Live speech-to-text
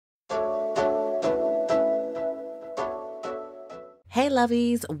Hey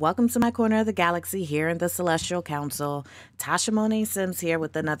lovies, welcome to my corner of the galaxy here in the Celestial Council. Tasha Monet Sims here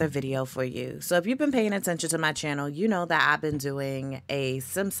with another video for you. So if you've been paying attention to my channel, you know that I've been doing a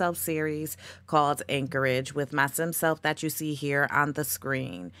Sim Self series called Anchorage with my Sim Self that you see here on the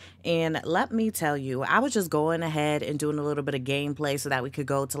screen. And let me tell you, I was just going ahead and doing a little bit of gameplay so that we could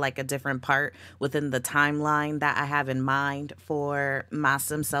go to like a different part within the timeline that I have in mind for my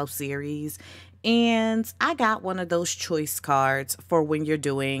Sim Self series. And I got one of those choice cards for when you're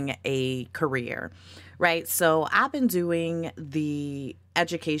doing a career, right? So I've been doing the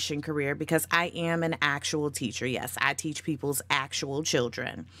education career because I am an actual teacher. Yes, I teach people's actual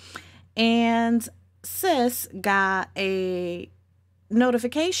children. And sis got a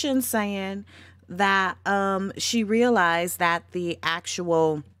notification saying that she realized that the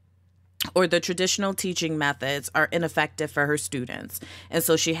actual or the traditional teaching methods are ineffective for her students. And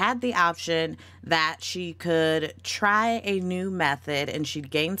so she had the option that she could try a new method and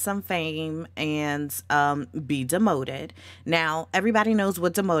she'd gain some fame and be demoted. Now, everybody knows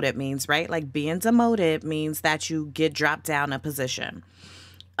what demoted means, right? Like being demoted means that you get dropped down a position.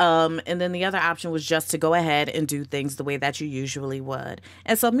 And then the other option was just to go ahead and do things the way that you usually would.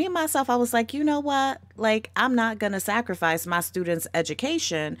 And so me and myself, I was like, you know what? Like, I'm not going to sacrifice my students'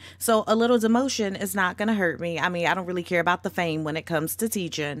 education. So a little demotion is not going to hurt me. I mean, I don't really care about the fame when it comes to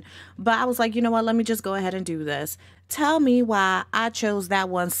teaching. But I was like, you know what? Let me just go ahead and do this. Tell me why I chose that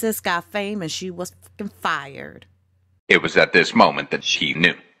one. Sis got fame and she was fucking fired. It was at this moment that she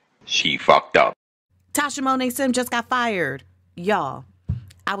knew. She fucked up. Tasha Monet Sim just got fired. Y'all.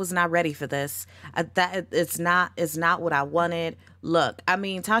 I was not ready for this. It's not what I wanted. Look, I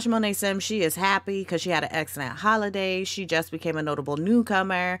mean, Tasha Monet Sim, she is happy because she had an excellent holiday. She just became a notable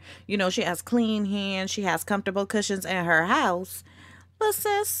newcomer. You know, she has clean hands. She has comfortable cushions in her house. But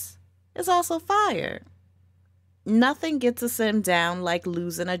sis is also fired. Nothing gets a sim down like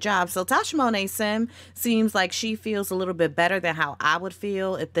losing a job. So Tasha Monet Sim seems like she feels a little bit better than how I would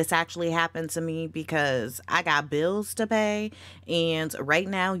feel if this actually happened to me, because I got bills to pay. And right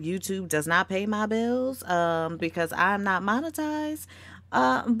now, YouTube does not pay my bills because I'm not monetized.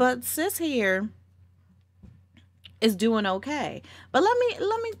 But sis here is doing okay. But let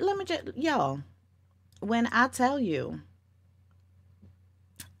me just, y'all, when I tell you,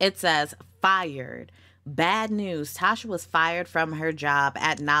 it says fired. Bad news. Tasha was fired from her job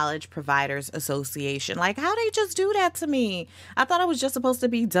at Knowledge Providers Association. Like, how they just do that to me? I thought I was just supposed to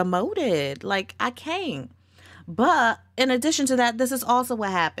be demoted. Like, I can't. But in addition to that, this is also what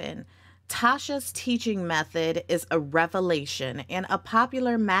happened. Tasha's teaching method is a revelation, and a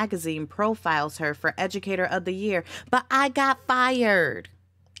popular magazine profiles her for Educator of the Year. But I got fired.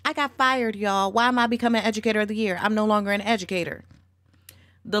 I got fired, y'all. Why am I becoming Educator of the Year? I'm no longer an educator.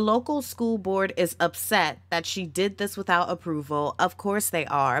 The local school board is upset that she did this without approval. Of course they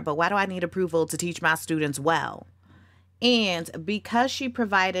are, but why do I need approval to teach my students well? And because she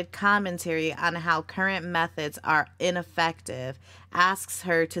provided commentary on how current methods are ineffective, asks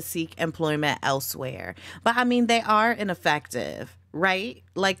her to seek employment elsewhere. But I mean, they are ineffective, right?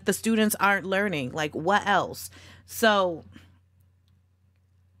 Like, the students aren't learning. Like, what else? So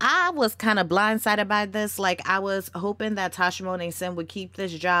I was kind of blindsided by this. Like, I was hoping that Tasha Monet Sim would keep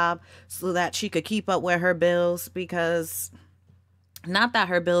this job so that she could keep up with her bills, because not that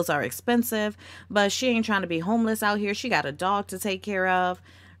her bills are expensive, but she ain't trying to be homeless out here. She got a dog to take care of,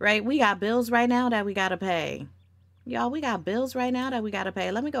 right? We got bills right now that we got to pay. Y'all, we got bills right now that we got to pay.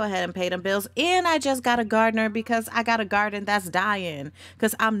 Let me go ahead and pay them bills. And I just got a gardener because I got a garden that's dying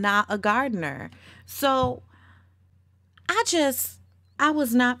because I'm not a gardener. So I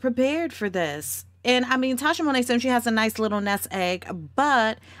was not prepared for this. And I mean, Tasha Monet Sim, she has a nice little nest egg,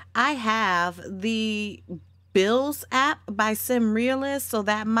 but I have the Bills app by Sim Realist, so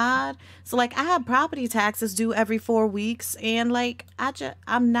that mod. So like, I have property taxes due every 4 weeks, and like, I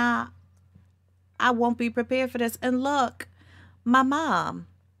won't be prepared for this. And look, my mom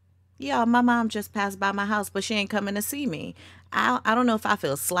just passed by my house, but she ain't coming to see me. I don't know if I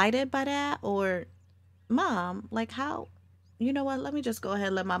feel slighted by that, or mom, like, how? You know what? Let me just go ahead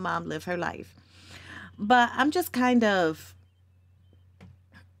and let my mom live her life. But I'm just kind of,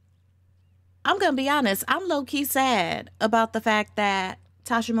 I'm going to be honest, I'm low-key sad about the fact that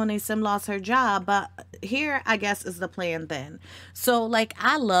Tasha Monet Sim lost her job, but here I guess is the plan then. So like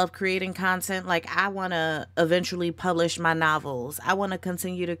I love creating content. Like I want to eventually publish my novels. I want to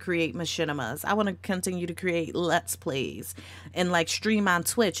continue to create machinimas. I want to continue to create let's plays and like stream on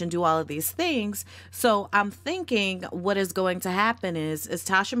Twitch and do all of these things. So I'm thinking what is going to happen is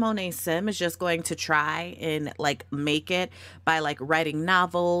Tasha Monet Sim is just going to try and like make it by like writing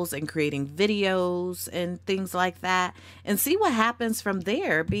novels and creating videos and things like that and see what happens from there,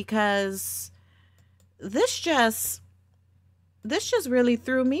 because this just really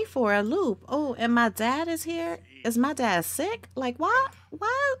threw me for a loop. Oh, and my dad is here. Is my dad sick? Like what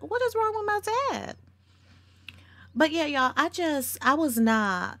is wrong with my dad? But yeah, y'all, I was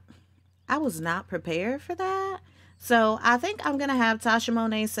not prepared for that. So I think I'm gonna have Tasha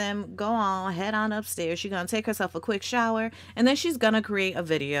Monet Sim go on, head on upstairs. She's gonna take herself a quick shower, and then she's gonna create a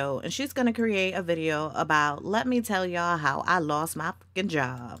video. And she's gonna create a video about, let me tell y'all how I lost my fucking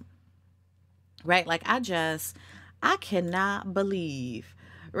job. Right? Like I cannot believe.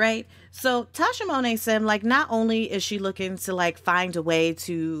 Right? So Tasha Monet Sim, like not only is she looking to like find a way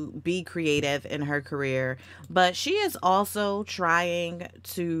to be creative in her career, but she is also trying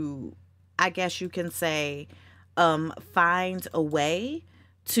to, I guess you can say, find a way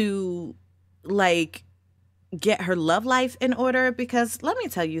to like get her love life in order. Because let me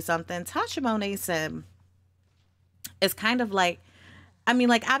tell you something, Tasha Monet Sim is kind of like, I mean,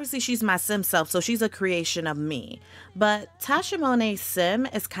 like, obviously she's my sim self, so she's a creation of me. But Tasha Monet Sim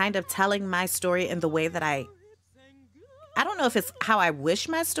is kind of telling my story in the way that I don't know if it's how I wish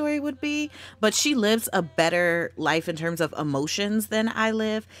my story would be, but she lives a better life in terms of emotions than I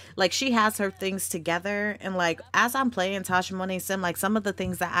live. Like she has her things together. And like, as I'm playing Tasha Monet Sim, like some of the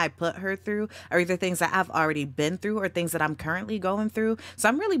things that I put her through are either things that I've already been through or things that I'm currently going through. So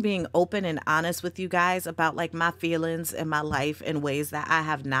I'm really being open and honest with you guys about like my feelings and my life in ways that I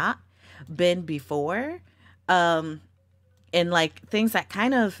have not been before. And like things that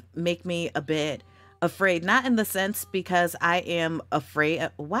kind of make me a bit afraid, not in the sense because I am afraid.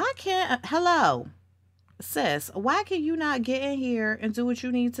 Why can't, hello, sis, why can you not get in here and do what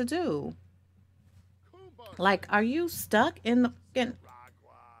you need to do? Like, are you stuck in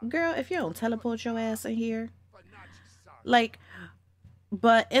girl, if you don't teleport your ass in here? Like,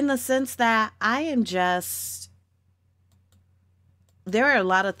 but in the sense that I am just, there are a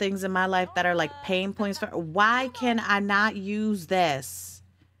lot of things in my life that are like pain points for, why can I not use this?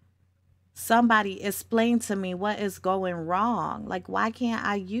 Somebody explain to me what is going wrong. Like, why can't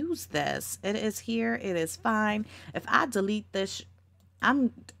I use this? It is here. It is fine. If I delete this,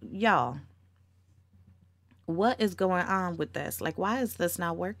 y'all, what is going on with this? Like, why is this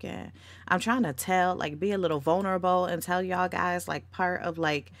not working? I'm trying to tell, like, be a little vulnerable and tell y'all guys, like, part of,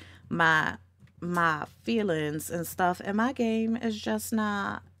 like, my feelings and stuff. And my game is just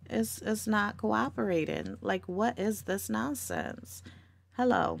not, it's not cooperating. Like, what is this nonsense?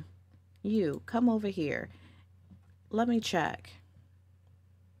 Hello. You, come over here. Let me check.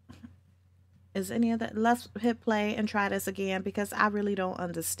 Is any of that? Let's hit play and try this again because I really don't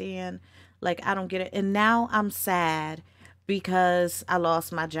understand. Like, I don't get it. And now I'm sad because I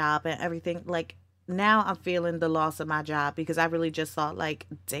lost my job and everything. Like, now I'm feeling the loss of my job because I really just thought, like,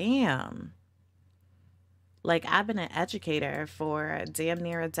 damn. Like, I've been an educator for damn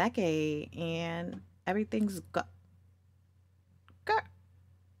near a decade and everything's girl,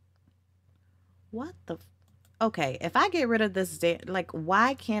 what the? Okay, if I get rid of this, like,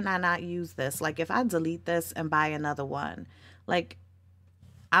 why can I not use this? Like, if I delete this and buy another one, like,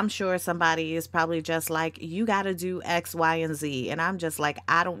 I'm sure somebody is probably just like, you got to do X, Y, and Z. And I'm just like,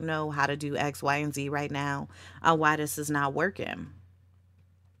 I don't know how to do X, Y, and Z right now on why this is not working.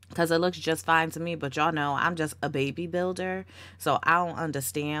 Because it looks just fine to me, but y'all know I'm just a baby builder. So I don't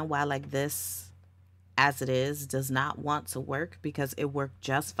understand why, like, this, as it is, does not want to work because it worked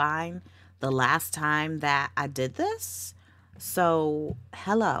just fine the last time that I did this. So,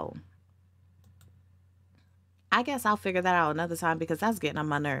 hello. I guess I'll figure that out another time because that's getting on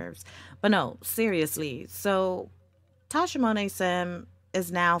my nerves. But no, seriously. So, Tasha Monet Sim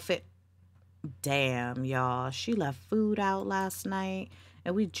is now fit. Damn, y'all. She left food out last night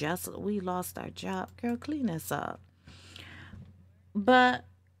and we lost our job. Girl, clean this up. But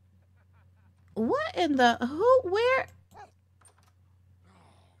what in the,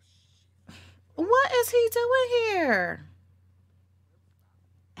 what is he doing here?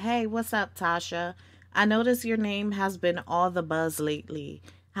 Hey, what's up, Tasha? I notice your name has been all the buzz lately.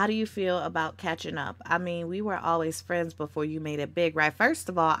 How do you feel about catching up? I mean, we were always friends before you made it big, right? First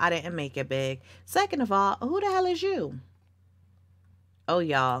of all, I didn't make it big. Second of all, who the hell is you? Oh,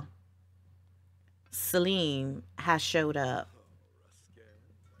 y'all. Celine has showed up.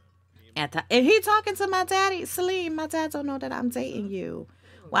 And he talking to my daddy, Celine. My dad don't know that I'm dating you.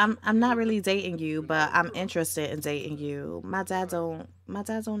 Well, I'm not really dating you, but I'm interested in dating you. My dad don't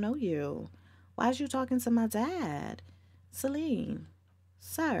know you. Why is you talking to my dad? Celine,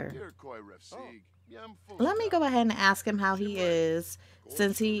 sir. Let me go ahead and ask him how he is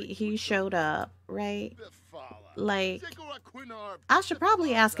since he showed up, right? Like, I should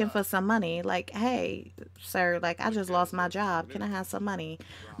probably ask him for some money. Like, hey, sir, like I just lost my job. Can I have some money?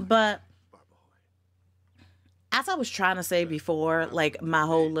 But as I was trying to say before, like my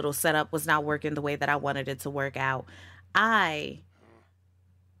whole little setup was not working the way that I wanted it to work out. I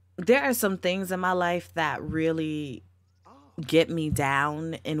There are some things in my life that really get me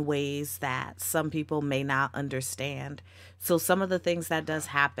down in ways that some people may not understand. So some of the things that does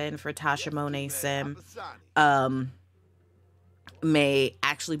happen for Tasha Monet Sim um may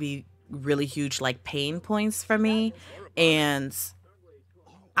actually be really huge like pain points for me. And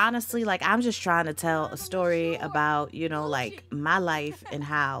honestly, like I'm just trying to tell a story about, like my life and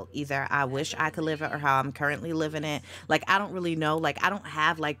how either I wish I could live it or how I'm currently living it. Like I don't really know, like I don't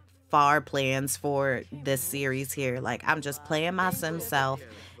have like far plans for this series here. Like I'm just playing my sim self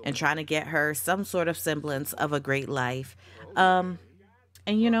and trying to get her some sort of semblance of a great life. Um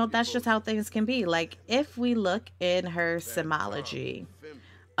and that's just how things can be. Like if we look in her simology,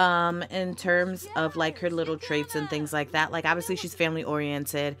 in terms of like her little traits and things like that, like obviously she's family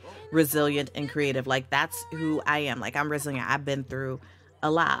oriented, resilient, and creative. Like that's who I am. Like I'm resilient. I've been through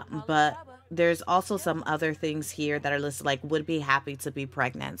a lot. But there's also some other things here that are listed, like would be happy to be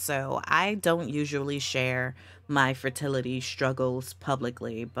pregnant. So I don't usually share my fertility struggles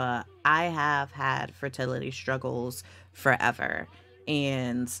publicly, but I have had fertility struggles forever.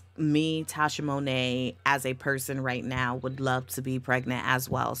 And me, Tasha Monet, as a person right now, would love to be pregnant as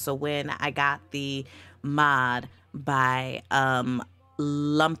well. So when I got the mod by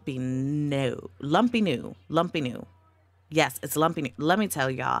Lumpy New. Yes, it's Lumpy New. Let me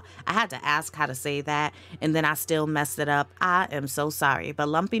tell y'all, I had to ask how to say that, and then I still messed it up. I am so sorry. But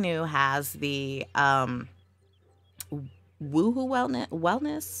Lumpy New has the Woohoo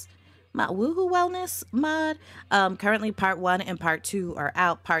Wellness mod. Currently part one and part two are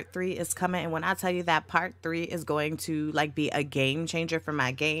out. Part three is coming, and when I tell you that part three is going to like be a game changer for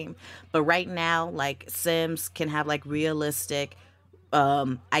my game. But right now, like Sims can have like realistic,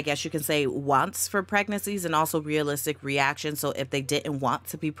 I guess you can say, wants for pregnancies and also realistic reactions. So if they didn't want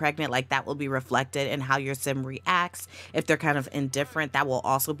to be pregnant, like that will be reflected in how your sim reacts. If they're kind of indifferent, that will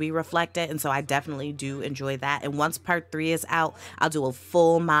also be reflected. And so I definitely do enjoy that. And once part three is out, I'll do a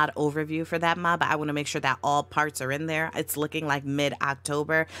full mod overview for that mod, but I want to make sure that all parts are in there. It's looking like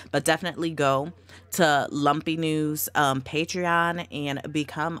mid-October, but definitely go to Lumpy News Patreon and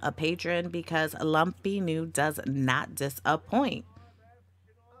become a patron, because Lumpy New does not disappoint.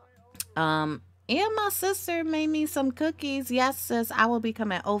 And my sister made me some cookies. Yes, sis, I will be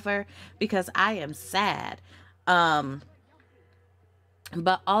coming over because I am sad. Um,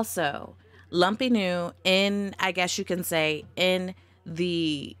 but also, Lumpy New, in, I guess you can say, in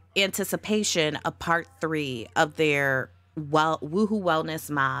the anticipation of part three of their Woohoo Wellness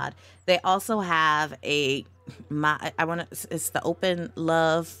mod, they also have a I want to, it's the Open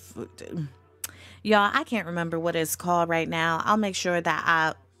Love. Y'all, I can't remember what it's called right now. I'll make sure that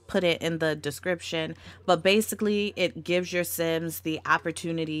I put it in the description. But basically, it gives your Sims the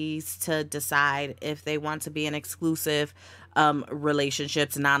opportunities to decide if they want to be in exclusive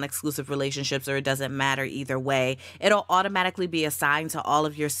relationships, non-exclusive relationships, or it doesn't matter either way. It'll automatically be assigned to all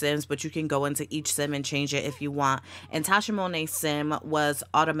of your Sims, but you can go into each Sim and change it if you want. And Tasha Monet Sim was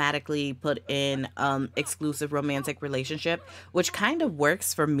automatically put in exclusive romantic relationship, which kind of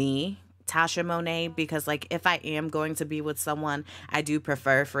works for me, Tasha Monet, because like if I am going to be with someone, I do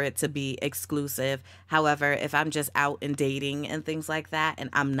prefer for it to be exclusive. However, if I'm just out and dating and things like that and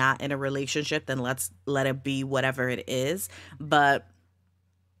I'm not in a relationship, then let's let it be whatever it is. But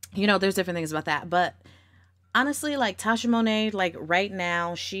there's different things about that. But honestly, like Tasha Monet, like right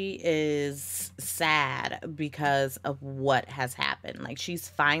now, she is sad because of what has happened. Like she's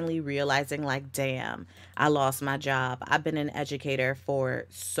finally realizing, like, damn, I lost my job. I've been an educator for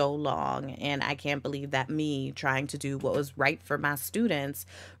so long, and I can't believe that me trying to do what was right for my students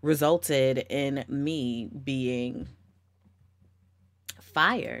resulted in me being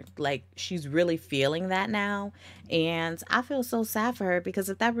fired. Like she's really feeling that now, and I feel so sad for her, because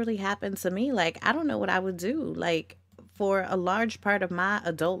if that really happened to me, like I don't know what I would do. Like for a large part of my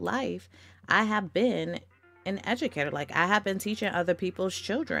adult life, I have been an educator. Like I have been teaching other people's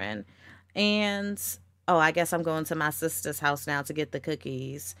children, and Oh, I guess I'm going to my sister's house now to get the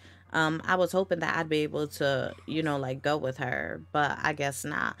cookies. I was hoping that I'd be able to, you know, like go with her, but I guess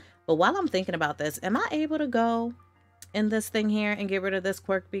not. But while I'm thinking about this, am I able to go in this thing here and get rid of this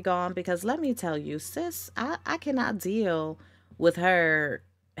quirk be gone? Because let me tell you, sis, I cannot deal with her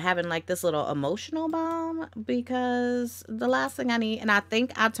having like this little emotional bomb, because the last thing I need, and I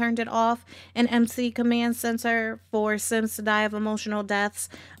think I turned it off in MC command center for Sims to die of emotional deaths,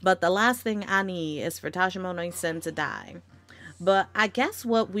 but the last thing I need is for Tasha Monet Sim to die. But I guess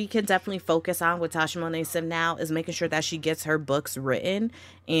what we can definitely focus on with Tasha Monet Sim now is making sure that she gets her books written.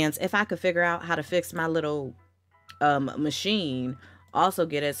 And if I could figure out how to fix my little machine, also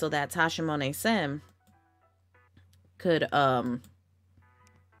get it so that Tasha Monet Sim could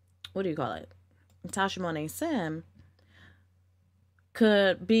what do you call it? Tasha Monet Sim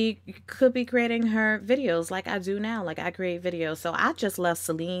could be creating her videos like I do now. Like I create videos. So I just left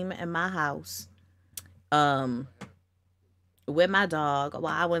Salim in my house with my dog while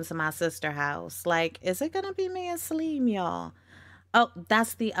I went to my sister's house. Like, is it gonna be me and Salim, y'all? Oh,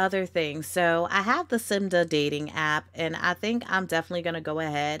 that's the other thing. So I have the Simda dating app, and I think I'm definitely going to go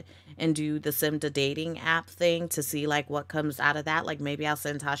ahead and do the Simda dating app thing to see like what comes out of that. Like maybe I'll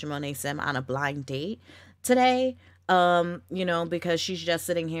send Tasha Monet Sim on a blind date today. You know, because she's just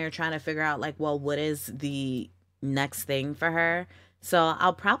sitting here trying to figure out like, well, what is the next thing for her? So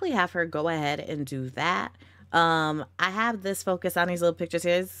I'll probably have her go ahead and do that. I have this focus on these little pictures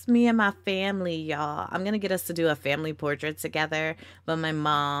here. It's me and my family, y'all. I'm gonna get us to do a family portrait together, but my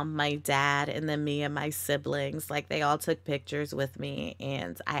mom, my dad, and then me and my siblings, like they all took pictures with me,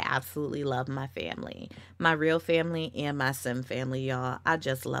 and I absolutely love my family, my real family and my sim family, y'all. I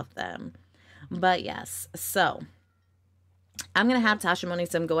just love them. But yes, so I'm gonna have Tasha Monet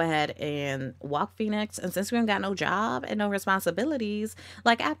Sim go ahead and walk Phoenix, and since we don't got no job and no responsibilities,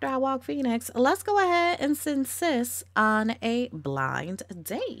 like after I walk Phoenix, let's go ahead and send sis on a blind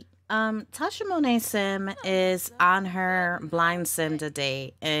date. Tasha Monet Sim is on her blind sim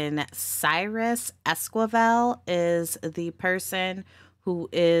date, and Cyrus Esquivel is the person who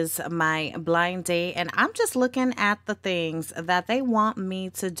is my blind date, and I'm just looking at the things that they want me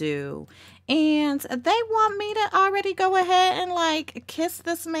to do, and they want me to already go ahead and like kiss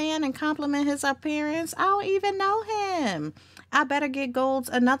this man and compliment his appearance. I don't even know him. I better get golds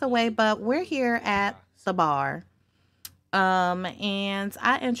another way, but we're here at the bar. And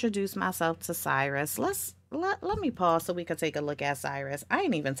I introduced myself to Cyrus. Let me pause so we can take a look at Cyrus. I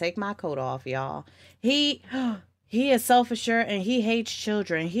ain't even take my coat off, y'all. He is self-assured and he hates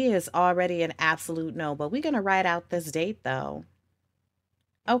children. He is already an absolute no, but we're gonna ride out this date though.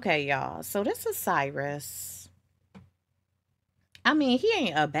 Okay, y'all. So this is Cyrus. I mean, he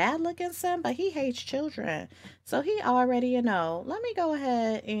ain't a bad looking son, but he hates children. So he already, you know, let me go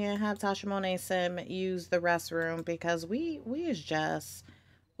ahead and have Tasha Monet Sim use the restroom, because we is just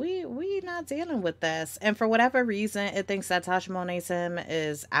we not dealing with this. And for whatever reason, it thinks that Tasha Monet Sim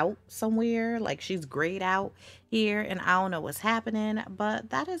is out somewhere, like she's grayed out here, and I don't know what's happening, but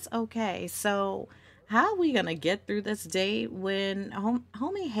that is okay. So how are we gonna get through this day when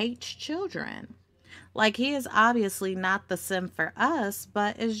homie hates children? Like, he is obviously not the sim for us,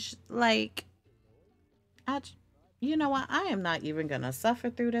 but it's like, you know what? I am not even going to suffer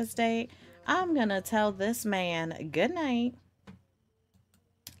through this day. I'm going to tell this man good night,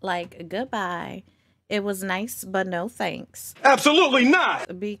 like, goodbye. It was nice, but no thanks. Absolutely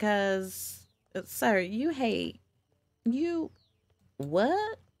not! Because, sir, you,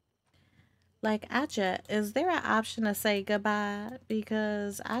 what? Like, is there an option to say goodbye?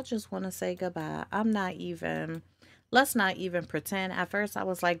 Because I just want to say goodbye. Let's not even pretend. At first I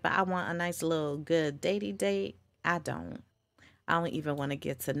was like, but I want a nice little good datey date. I don't even want to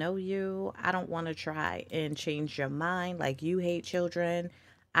get to know you. I don't want to try and change your mind. Like, you hate children.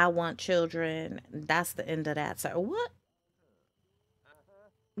 I want children. That's the end of that. So what?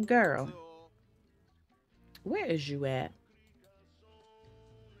 Girl, where is you at?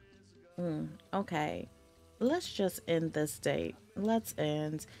 Okay. Let's just end this date. Let's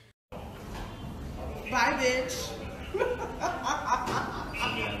end. Bye, bitch.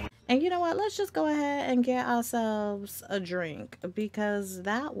 And you know what? Let's just go ahead and get ourselves a drink, because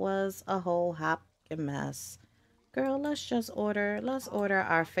that was a whole hot mess. Girl, let's order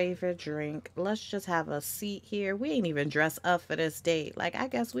our favorite drink. Let's just have a seat here. We ain't even dressed up for this date. Like, I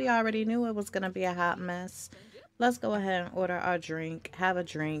guess we already knew it was going to be a hot mess. Let's go ahead and order our drink, have a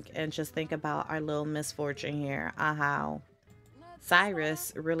drink, and just think about our little misfortune here. How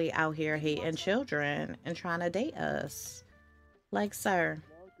Cyrus really out here hating children and trying to date us. Like, sir,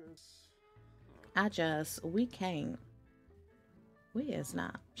 we can't. We is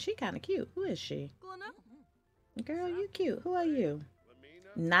not. She kind of cute. Who is she? Girl, you cute. Who are you?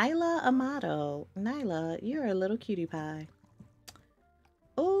 Nyla Amato. Nyla, you're a little cutie pie.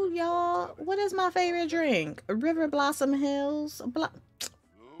 Oh, y'all. What is my favorite drink? River Blossom Hills.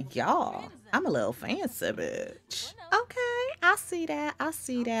 Y'all, I'm a little fancy, bitch. Okay, I see that. I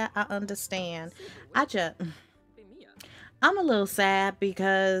see that. I understand. I'm a little sad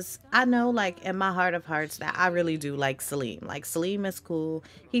because I know, like, in my heart of hearts that I really do like Salim. Like, Salim is cool.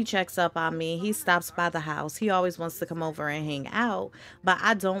 He checks up on me. He stops by the house. He always wants to come over and hang out. But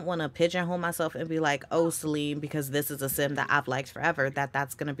I don't want to pigeonhole myself and be like, oh, Salim, because this is a sim that I've liked forever,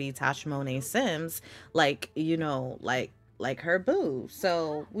 that's going to be Tasha Monet Sims. Like, you know, like her boo.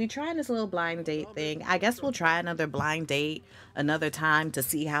 So we trying this little blind date thing. I guess we'll try another blind date another time to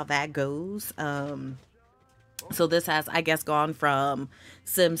see how that goes. So this has, I guess, gone from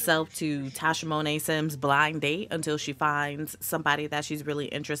Sim Self to Tasha Monet Sims blind date until she finds somebody that she's really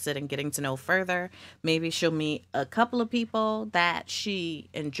interested in getting to know further. Maybe she'll meet a couple of people that she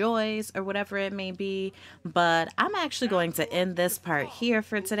enjoys or whatever it may be. But I'm actually going to end this part here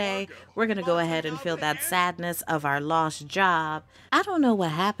for today. We're going to go ahead and feel that sadness of our lost job. I don't know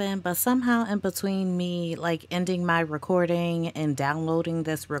what happened, but somehow in between me like ending my recording and downloading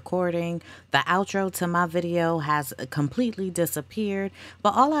this recording, the outro to my video has completely disappeared.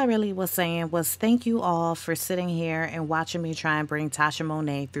 But all I really was saying was thank you all for sitting here and watching me try and bring Tasha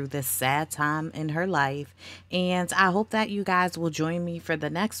Monet through this sad time in her life. And I hope that you guys will join me for the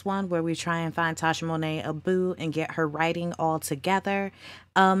next one where we try and find Tasha Monet a boo and get her writing all together.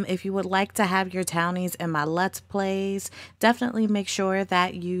 If you would like to have your townies in my Let's Plays, definitely make sure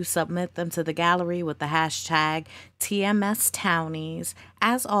that you submit them to the gallery with the hashtag TMS Townies.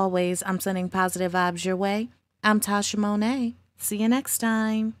 As always, I'm sending positive vibes your way. I'm Tasha Monet. See you next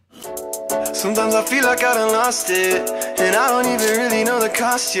time. Sometimes I feel like I done lost it, and I don't even really know the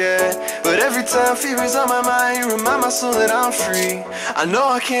cost yet. But every time fever's on my mind, you remind my soul that I'm free. I know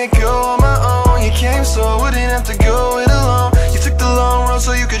I can't go on my own. You came so I wouldn't have to go it alone. You took the long road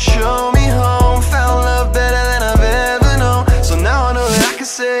so you could show me home. Found love better than I've ever known. So now I know that I can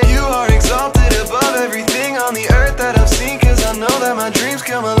say you are exalted above everything on the earth that I've seen. Cause I know that my dreams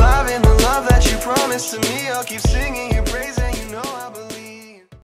come alive in the love that you promised to me. I'll keep